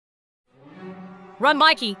Run,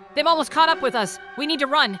 Mikey. They've almost caught up with us. We need to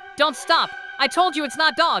run. Don't stop. I told you it's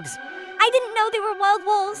not dogs. I didn't know they were wild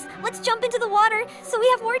wolves. Let's jump into the water so we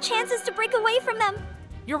have more chances to break away from them.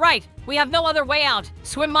 You're right. We have no other way out.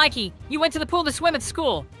 Swim, Mikey. You went to the pool to swim at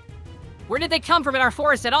school. Where did they come from in our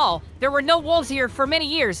forest at all? There were no wolves here for many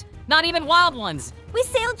years. Not even wild ones. We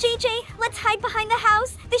sailed, JJ. Let's hide behind the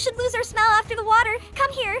house. They should lose our smell after the water.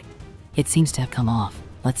 Come here. It seems to have come off.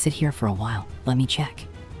 Let's sit here for a while. Let me check.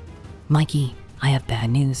 Mikey, I have bad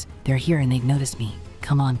news. They're here and they've noticed me.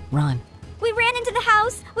 Come on, run. We ran into the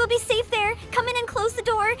house. We'll be safe there. Come in and close the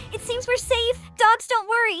door. It seems we're safe. Dogs, don't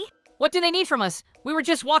worry. What do they need from us? We were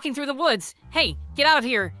just walking through the woods. Hey, get out of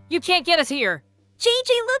here. You can't get us here. JJ,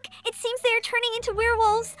 look. It seems they are turning into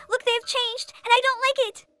werewolves. Look, they have changed, and I don't like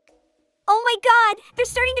it. Oh my god, they're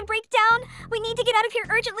starting to break down. We need to get out of here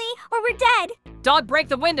urgently, or we're dead. Dog, break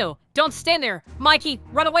the window. Don't stand there. Mikey,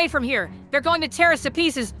 run away from here. They're going to tear us to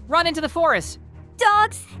pieces. Run into the forest.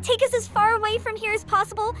 Dogs, take us as far away from here as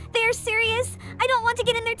possible. They are serious. I don't want to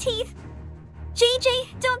get in their teeth.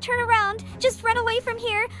 JJ, don't turn around. Just run away from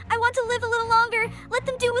here. I want to live a little longer. Let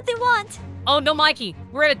them do what they want. Oh no, Mikey.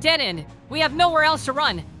 We're at a dead end. We have nowhere else to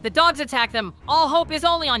run. The dogs attack them. All hope is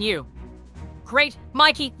only on you. Great.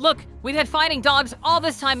 Mikey, look. We've had fighting dogs all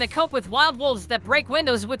this time that cope with wild wolves that break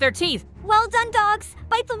windows with their teeth. Well done, dogs.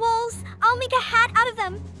 Bite the wolves. I'll make a hat out of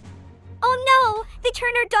them. Oh no! They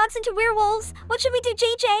turned our dogs into werewolves. What should we do,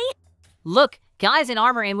 JJ? Look, guys in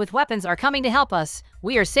armor and with weapons are coming to help us.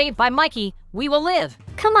 We are saved by Mikey. We will live.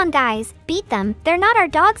 Come on, guys. Beat them. They're not our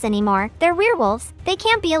dogs anymore. They're werewolves. They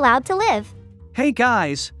can't be allowed to live. Hey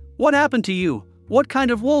guys, what happened to you? What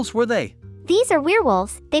kind of wolves were they? These are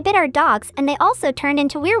werewolves. They bit our dogs and they also turned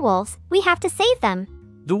into werewolves. We have to save them.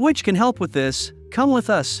 The witch can help with this. Come with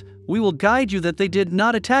us. We will guide you that they did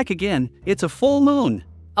not attack again. It's a full moon.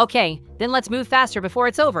 Okay, then let's move faster before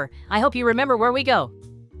it's over. I hope you remember where we go.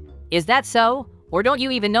 Is that so? Or don't you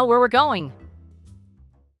even know where we're going?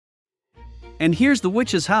 And here's the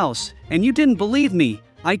witch's house. And you didn't believe me.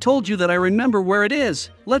 I told you that I remember where it is.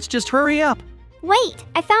 Let's just hurry up. Wait,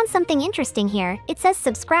 I found something interesting here. It says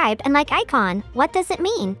subscribe and like icon. What does it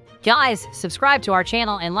mean? Guys, subscribe to our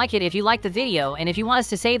channel and like it if you like the video and if you want us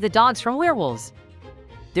to save the dogs from werewolves.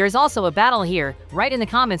 There's also a battle here. Write in the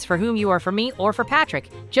comments for whom you are, for me or for Patrick.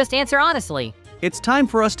 Just answer honestly. It's time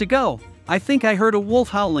for us to go. I think I heard a wolf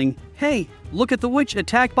howling. Hey, look at the witch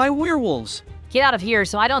attacked by werewolves. Get out of here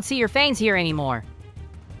so I don't see your fangs here anymore.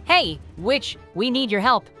 Hey, witch, we need your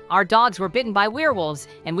help. Our dogs were bitten by werewolves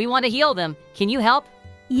and we want to heal them. Can you help?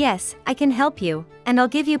 Yes, I can help you, and I'll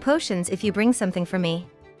give you potions if you bring something for me.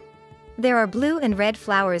 There are blue and red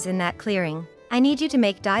flowers in that clearing. I need you to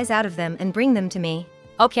make dyes out of them and bring them to me.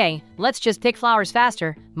 Okay, let's just pick flowers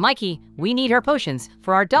faster. Mikey, we need her potions.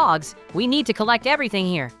 For our dogs, we need to collect everything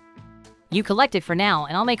here. You collect it for now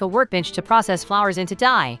and I'll make a workbench to process flowers into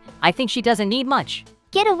dye. I think she doesn't need much.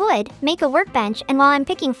 Get a wood, make a workbench, and while I'm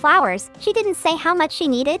picking flowers, she didn't say how much she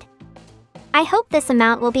needed. I hope this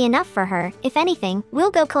amount will be enough for her. If anything,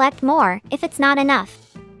 we'll go collect more if it's not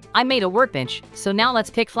enough. I made a workbench, so now let's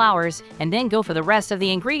pick flowers and then go for the rest of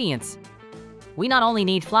the ingredients. We not only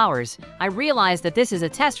need flowers, I realize that this is a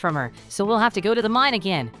test from her, so we'll have to go to the mine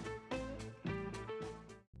again.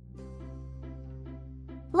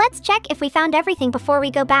 Let's check if we found everything before we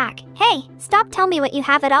go back. Hey, stop, tell me what you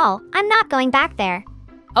have at all. I'm not going back there.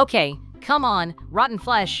 Okay, come on. Rotten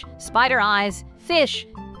flesh, spider eyes, fish,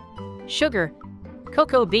 sugar,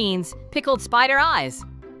 cocoa beans, pickled spider eyes.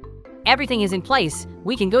 Everything is in place.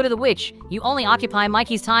 We can go to the witch. You only occupy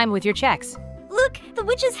Mikey's time with your checks. Look, the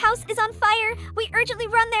witch's house is on fire. We urgently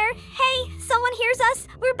run there. Hey, someone hears us.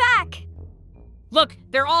 We're back. Look,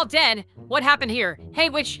 they're all dead. What happened here? Hey,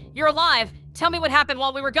 witch, you're alive. Tell me what happened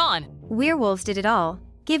while we were gone. Werewolves did it all.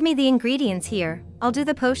 Give me the ingredients here. I'll do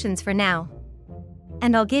the potions for now.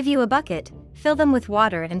 And I'll give you a bucket. Fill them with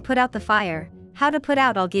water and put out the fire. How to put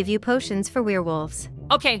out, I'll give you potions for werewolves.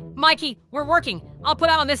 Okay, Mikey, we're working. I'll put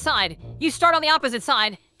out on this side. You start on the opposite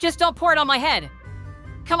side. Just don't pour it on my head.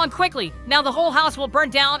 Come on quickly. Now the whole house will burn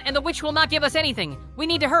down and the witch will not give us anything. We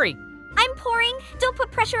need to hurry. I'm pouring. Don't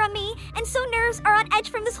put pressure on me. And so nerves are on edge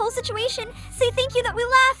from this whole situation. Say thank you that we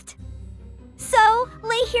left. So,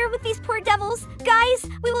 lay here with these poor devils. Guys,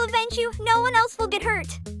 we will avenge you. No one else will get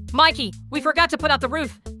hurt. Mikey, we forgot to put out the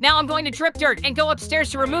roof. Now I'm going to drip dirt and go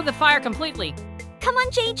upstairs to remove the fire completely. Come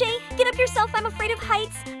on, JJ. Get up yourself. I'm afraid of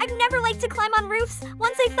heights. I've never liked to climb on roofs.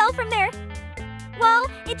 Once I fell from there. Well,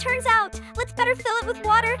 it turns out. Let's better fill it with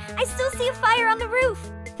water. I still see a fire on the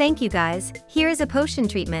roof. Thank you, guys. Here is a potion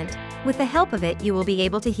treatment. With the help of it, you will be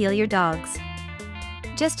able to heal your dogs.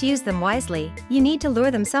 Just use them wisely. You need to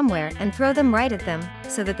lure them somewhere and throw them right at them,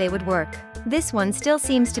 so that they would work. This one still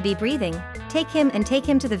seems to be breathing. Take him and take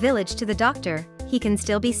him to the village to the doctor. He can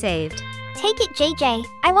still be saved. Take it, JJ.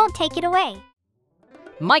 I won't take it away.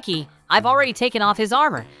 Mikey, I've already taken off his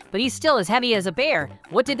armor, but he's still as heavy as a bear.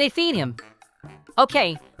 What did they feed him?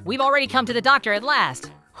 Okay, we've already come to the doctor at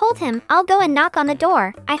last. Hold him. I'll go and knock on the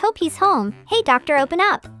door. I hope he's home. Hey, doctor, open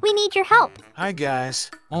up. We need your help. Hi, guys.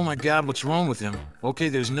 Oh my god, what's wrong with him? Okay,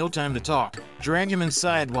 there's no time to talk. Drag him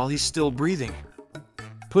inside while he's still breathing.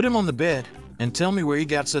 Put him on the bed and tell me where he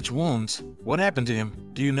got such wounds. What happened to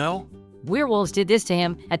him? Do you know? Werewolves did this to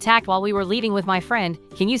him, attacked while we were leaving with my friend.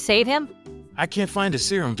 Can you save him? I can't find a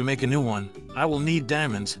serum to make a new one. I will need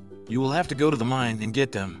diamonds. You will have to go to the mine and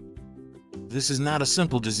get them. This is not a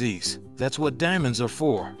simple disease. That's what diamonds are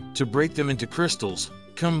for, to break them into crystals.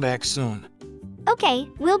 Come back soon. Okay,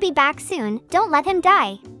 we'll be back soon. Don't let him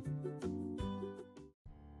die.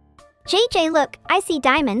 JJ, look, I see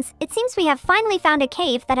diamonds. It seems we have finally found a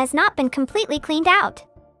cave that has not been completely cleaned out.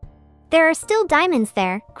 There are still diamonds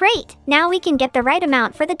there. Great, now we can get the right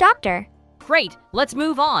amount for the doctor. Great, let's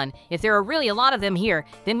move on. If there are really a lot of them here,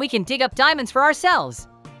 then we can dig up diamonds for ourselves.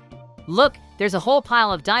 Look, there's a whole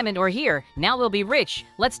pile of diamond ore here. Now we'll be rich.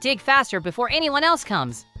 Let's dig faster before anyone else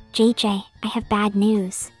comes. JJ, I have bad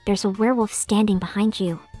news. There's a werewolf standing behind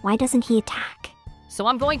you. Why doesn't he attack? So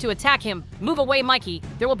I'm going to attack him. Move away, Mikey.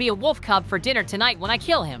 There will be a wolf cub for dinner tonight when I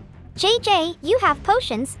kill him. JJ, you have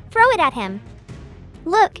potions. Throw it at him.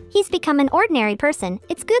 Look, he's become an ordinary person.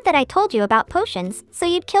 It's good that I told you about potions, so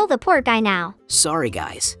you'd kill the poor guy now. Sorry,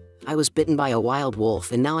 guys. I was bitten by a wild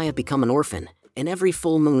wolf and now I have become an orphan. And every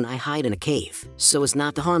full moon I hide in a cave, so as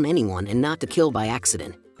not to harm anyone and not to kill by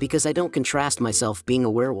accident, because I don't contrast myself being a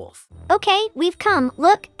werewolf. Okay, we've come.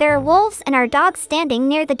 Look, there are wolves and our dogs standing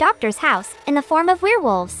near the doctor's house, in the form of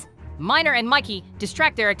werewolves. Miner and Mikey,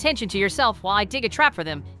 distract their attention to yourself while I dig a trap for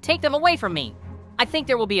them. Take them away from me. I think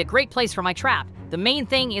there will be a great place for my trap. The main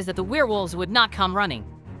thing is that the werewolves would not come running.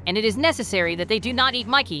 And it is necessary that they do not eat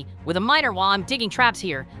Mikey with a miner while I'm digging traps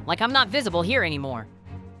here, like I'm not visible here anymore.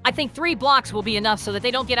 I think 3 blocks will be enough so that they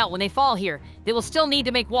don't get out when they fall here. They will still need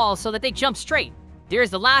to make walls so that they jump straight. There is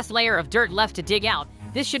the last layer of dirt left to dig out.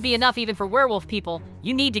 This should be enough even for werewolf people.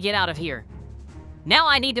 You need to get out of here. Now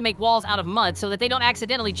I need to make walls out of mud so that they don't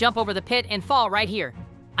accidentally jump over the pit and fall right here.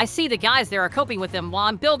 I see the guys there are coping with them while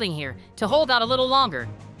I'm building here to hold out a little longer.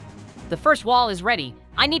 The first wall is ready.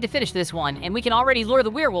 I need to finish this one and we can already lure the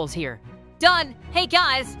werewolves here. Done! Hey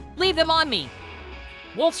guys, leave them on me.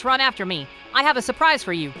 Wolves run after me. I have a surprise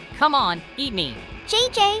for you. Come on, eat me.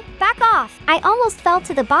 JJ, back off. I almost fell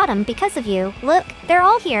to the bottom because of you. Look, they're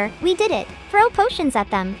all here. We did it. Throw potions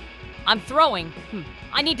at them. I'm throwing.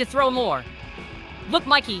 I need to throw more. Look,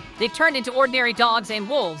 Mikey, they've turned into ordinary dogs and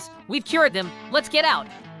wolves. We've cured them. Let's get out.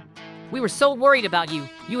 We were so worried about you.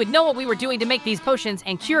 You would know what we were doing to make these potions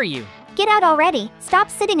and cure you. Get out already. Stop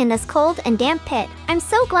sitting in this cold and damp pit. I'm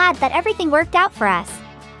so glad that everything worked out for us.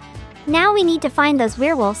 Now we need to find those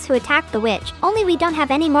werewolves who attacked the witch, only we don't have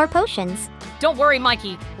any more potions. Don't worry,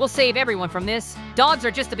 Mikey. We'll save everyone from this. Dogs are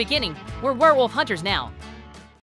just the beginning. We're werewolf hunters now.